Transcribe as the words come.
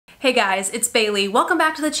Hey guys, it's Bailey. Welcome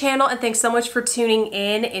back to the channel and thanks so much for tuning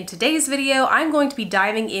in. In today's video, I'm going to be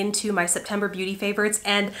diving into my September beauty favorites,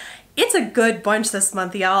 and it's a good bunch this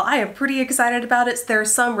month, y'all. I am pretty excited about it. There are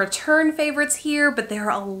some return favorites here, but there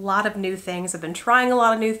are a lot of new things. I've been trying a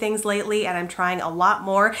lot of new things lately and I'm trying a lot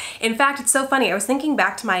more. In fact, it's so funny. I was thinking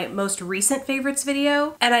back to my most recent favorites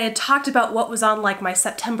video and I had talked about what was on like my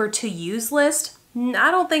September to use list.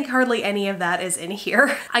 I don't think hardly any of that is in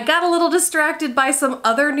here. I got a little distracted by some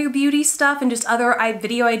other new beauty stuff and just other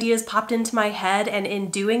video ideas popped into my head, and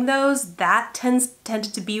in doing those, that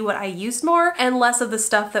tended to be what I used more and less of the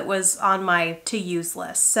stuff that was on my to-use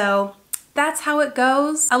list. So that's how it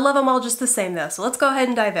goes. I love them all just the same though, so let's go ahead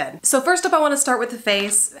and dive in. So first up, I want to start with the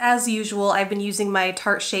face. As usual, I've been using my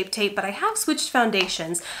Tarte Shape Tape, but I have switched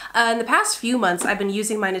foundations. In the past few months, I've been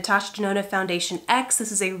using my Natasha Denona Foundation X.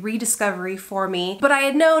 This is a rediscovery for me, but I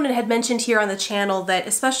had known and had mentioned here on the channel that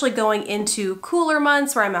especially going into cooler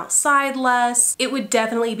months where I'm outside less, it would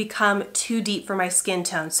definitely become too deep for my skin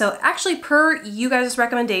tone. So actually, per you guys'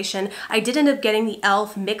 recommendation, I did end up getting the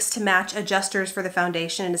e.l.f. mix to match adjusters for the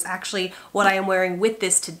foundation, and it's actually what I am wearing with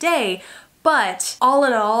this today. But all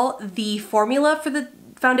in all, the formula for the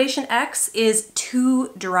Foundation X is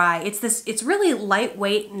too dry. It's really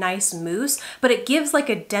lightweight, nice mousse, but it gives like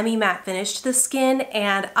a demi-matte finish to the skin,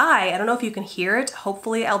 and I don't know if you can hear it.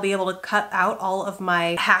 Hopefully I'll be able to cut out all of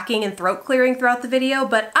my hacking and throat clearing throughout the video,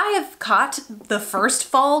 but I have caught the first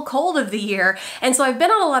fall cold of the year, and so I've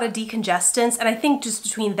been on a lot of decongestants, and I think just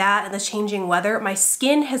between that and the changing weather, my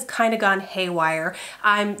skin has kind of gone haywire.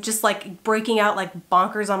 I'm just like breaking out like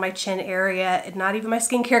bonkers on my chin area, and not even my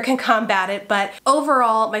skincare can combat it, but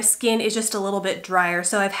overall, my skin is just a little bit drier,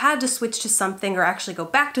 so I've had to switch to something, or actually go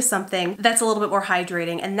back to something that's a little bit more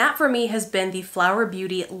hydrating, and that for me has been the Flower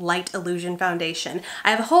Beauty Light Illusion Foundation. I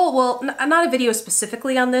have a whole, well, not a video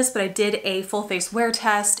specifically on this, but I did a full face wear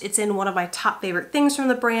test. It's in one of my top favorite things from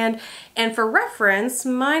the brand, and for reference,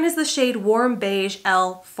 mine is the shade Warm Beige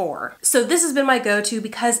L4. So this has been my go-to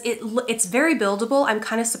because it's very buildable. I'm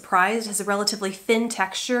kind of surprised. It has a relatively thin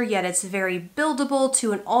texture, yet it's very buildable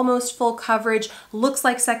to an almost full coverage, looks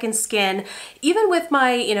like second skin. Even with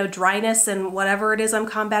my, dryness and whatever it is I'm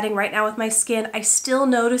combating right now with my skin, I still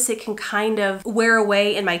notice it can kind of wear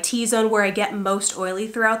away in my T-zone where I get most oily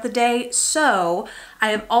throughout the day. So I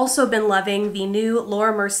have also been loving the new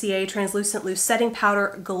Laura Mercier Translucent Loose Setting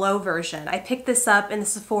Powder Glow version. I picked this up in the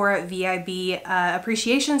Sephora VIB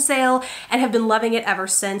appreciation sale and have been loving it ever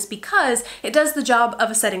since because it does the job of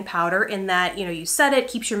a setting powder in that, you set it,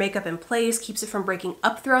 keeps your makeup in place, keeps it from breaking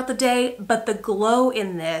up throughout the day, but the glow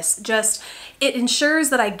in this it ensures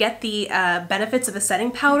that I get the benefits of a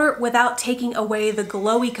setting powder without taking away the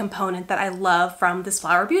glowy component that I love from this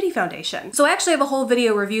Flower Beauty foundation. So I actually have a whole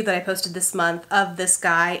video review that I posted this month of this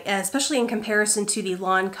guy, especially in comparison to the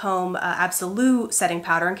Lancome Absolute setting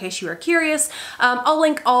powder, in case you are curious. I'll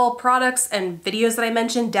link all products and videos that I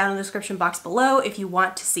mentioned down in the description box below if you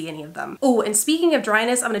want to see any of them. Oh, and speaking of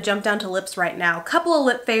dryness, I'm gonna jump down to lips right now. A couple of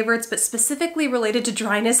lip favorites, but specifically related to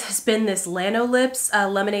dryness has been this Lanolips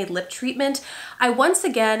Lemonade Lip Treatment. I once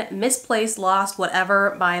again misplaced, lost,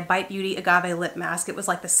 whatever, my Bite Beauty Agave Lip Mask. It was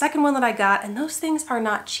like the second one that I got, and those things are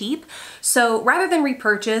not cheap. So rather than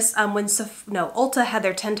repurchase, when Ulta had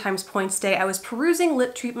their 10 times points day, I was perusing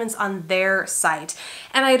lip treatments on their site.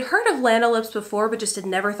 And I had heard of Lanolips before, but just had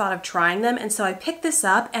never thought of trying them. And so I picked this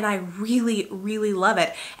up and I really, really love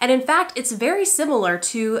it. And in fact, it's very similar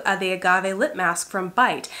to the Agave Lip Mask from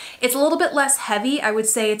Bite. It's a little bit less heavy. I would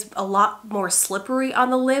say it's a lot more slippery on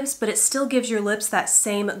the lips, but it still gives your lips that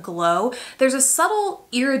same glow. There's a subtle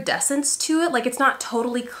iridescence to it. Like, it's not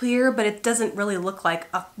totally clear, but it doesn't really look like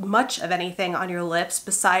much of anything on your lips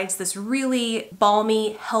besides this really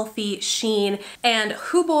balmy, healthy sheen. And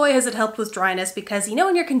hoo boy has it helped with dryness, because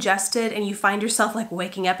when you're congested and you find yourself like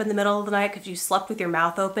waking up in the middle of the night because you slept with your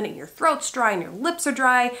mouth open and your throat's dry and your lips are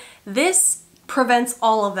dry, this prevents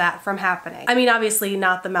all of that from happening. I mean, obviously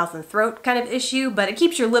not the mouth and throat kind of issue, but it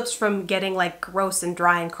keeps your lips from getting like gross and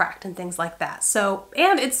dry and cracked and things like that. So,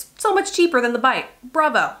 and it's so much cheaper than the Bite.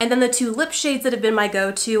 Bravo. And then the two lip shades that have been my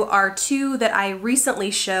go-to are two that I recently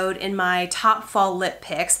showed in my top fall lip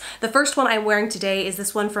picks. The first one I'm wearing today is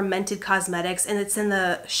this one from Mented Cosmetics, and it's in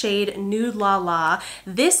the shade Nude La La.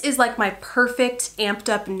 This is like my perfect amped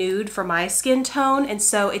up nude for my skin tone, and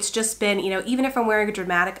so it's just been, even if I'm wearing a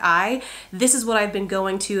dramatic eye, this is what I've been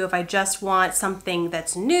going to if I just want something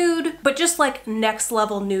that's nude, but just like next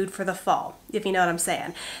level nude for the fall, if you know what I'm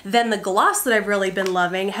saying. Then the gloss that I've really been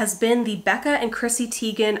loving has been the Becca and Chrissy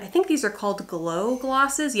Teigen, I think these are called Glow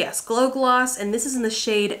Glosses. Yes, Glow Gloss, and this is in the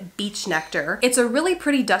shade Beach Nectar. It's a really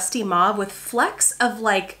pretty dusty mauve with flecks of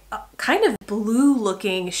like kind of blue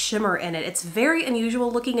looking shimmer in it. It's very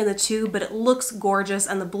unusual looking in the tube, but it looks gorgeous,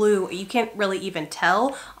 and the blue, you can't really even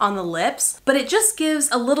tell on the lips, but it just gives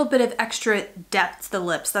a little bit of extra depth to the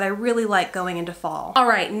lips that I really like going into fall. All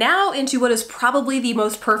right, now into what is probably the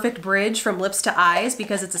most perfect bridge from lips to eyes,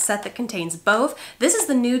 because it's a set that contains both. This is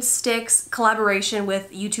the Nude Sticks collaboration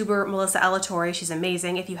with YouTuber Melissa Alatorre. She's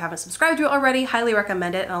amazing. If you haven't subscribed to it already, highly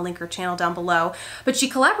recommend it, and I'll link her channel down below. But she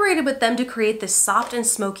collaborated with them to create this soft and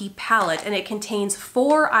smoky palette, and it contains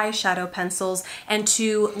 4 eyeshadow pencils and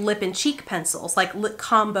 2 lip and cheek pencils. Like, lip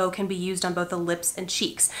combo can be used on both the lips and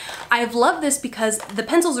cheeks. I've loved this because the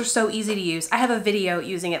pencils are so easy to use. I have a video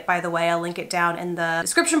using it, by the way. I'll link it down in the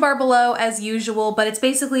description bar below as usual, but it's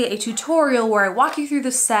basically a tutorial where I walk you through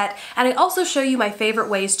the set, and I also show you my favorite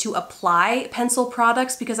ways to apply pencil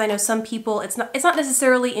products, because I know some people, it's not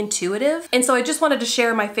necessarily intuitive. And so I just wanted to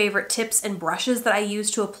share my favorite tips and brushes that I use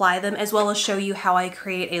to apply them, as well as show you how I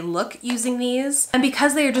create a look using these. And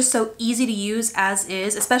because they are just so easy to use as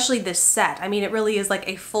is, especially this set, I mean, it really is like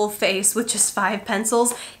a full face with just 5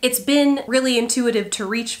 pencils. It's been really intuitive to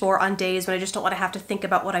reach for on days when I just don't want to have to think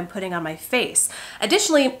about what I'm putting on my face.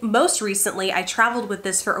 Additionally, most recently, I traveled with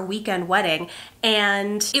this for a weekend wedding,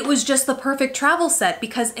 and it was just the perfect travel set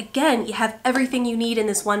because, again, you have everything you need in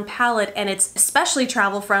this one palette, and it's especially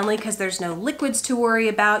travel friendly because there's no liquids to worry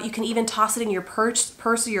about. You can even toss it in your purse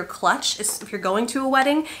or your clutch if you're going to a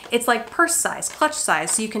wedding. It's like purse size, clutch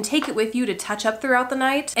size, so you can take it with you to touch up throughout the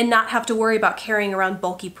night and not have to worry about carrying around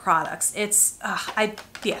bulky products. It's,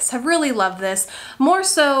 yes, I've really loved this. More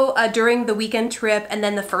so during the weekend trip and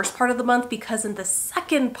then the first part of the month, because in the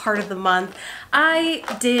second part of the month, I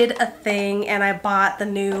did a thing and I bought the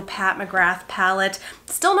new Pat McGrath palette.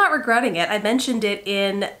 Still not regretting it. I mentioned it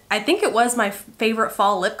in, I think it was my favorite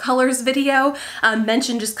fall lip colors video.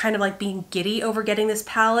 Mentioned just kind of like being giddy over getting this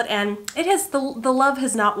palette, and it has, the love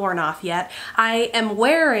has not worn off yet. I am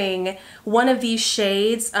wearing one of these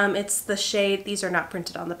shades. It's the shade, these are not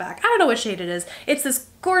printed on the back. I don't know what shade it is. It's this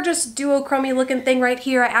gorgeous duochrome looking thing right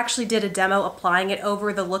here. I actually did a demo applying it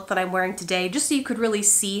over the look that I'm wearing today, just so you could really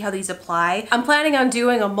see how these apply. I'm planning on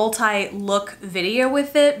doing a multi-look video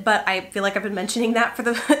with it, but I feel like I've been mentioning that for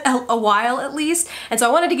a while at least, and so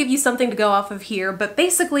I wanted to give you something to go off of here. But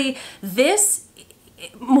basically, this,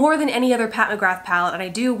 more than any other Pat McGrath palette, and I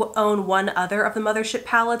do own one other of the Mothership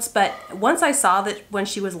palettes, but once I saw that when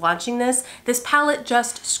she was launching this palette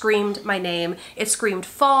just screamed my name. It screamed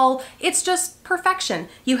fall. It's just perfection.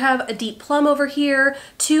 You have a deep plum over here,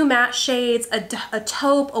 2 matte shades, a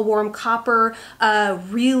taupe, a warm copper, a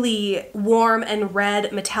really warm and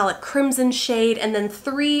red metallic crimson shade, and then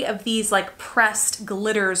 3 of these like pressed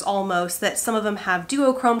glitters almost, that some of them have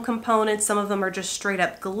duochrome components, some of them are just straight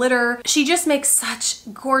up glitter. She just makes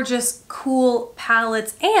such gorgeous, cool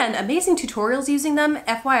palettes and amazing tutorials using them.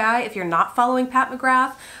 FYI, if you're not following Pat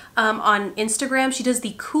McGrath on Instagram, she does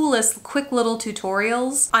the coolest quick little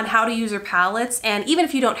tutorials on how to use her palettes, and even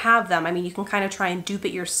if you don't have them, I mean, you can kind of try and dupe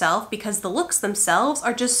it yourself because the looks themselves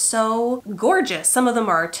are just so gorgeous. Some of them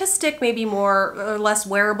are artistic, maybe more or less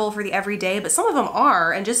wearable for the everyday, but some of them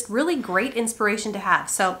are, and just really great inspiration to have.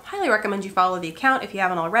 So highly recommend you follow the account if you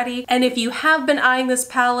haven't already. And if you have been eyeing this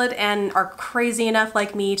palette and are crazy enough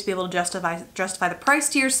like me to be able to justify the price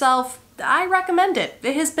to yourself, I recommend it.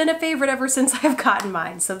 It has been a favorite ever since I've gotten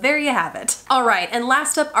mine, so there you have it. All right, and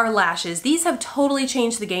last up are lashes. These have totally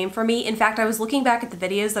changed the game for me. In fact, I was looking back at the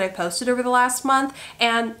videos that I posted over the last month,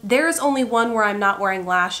 and there's only one where I'm not wearing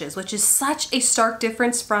lashes, which is such a stark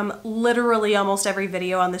difference from literally almost every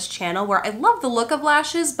video on this channel, where I love the look of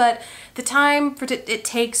lashes, but the time it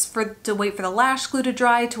takes to wait for the lash glue to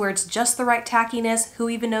dry to where it's just the right tackiness, who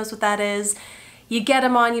even knows what that is? You get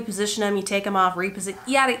them on, you position them, you take them off, reposition,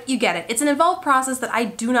 you get it. It's an involved process that I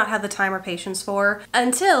do not have the time or patience for,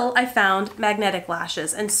 until I found magnetic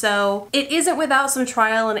lashes. And so it isn't without some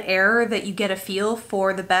trial and error that you get a feel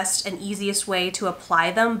for the best and easiest way to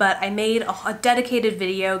apply them, but I made a dedicated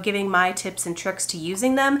video giving my tips and tricks to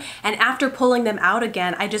using them. And after pulling them out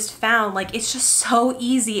again, I just found like it's just so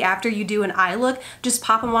easy after you do an eye look, just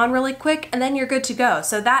pop them on really quick and then you're good to go.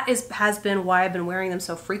 So that has been why I've been wearing them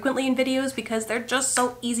so frequently in videos, because they're just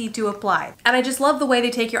so easy to apply. And I just love the way they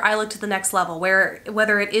take your eye look to the next level,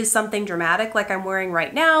 whether it is something dramatic like I'm wearing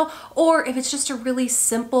right now, or if it's just a really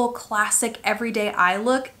simple, classic, everyday eye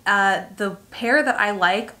look, The pair that I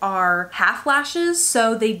like are half lashes,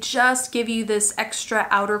 so they just give you this extra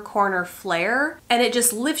outer corner flare, and it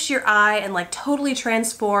just lifts your eye and like totally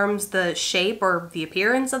transforms the shape or the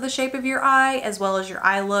appearance of the shape of your eye as well as your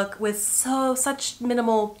eye look with such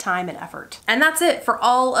minimal time and effort. And that's it for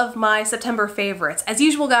all of my September favorites. As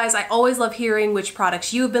usual, guys, I always love hearing which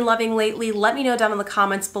products you've been loving lately. Let me know down in the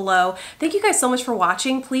comments below. Thank you guys so much for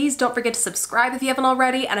watching. Please don't forget to subscribe if you haven't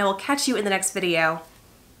already, and I will catch you in the next video.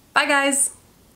 Bye, guys!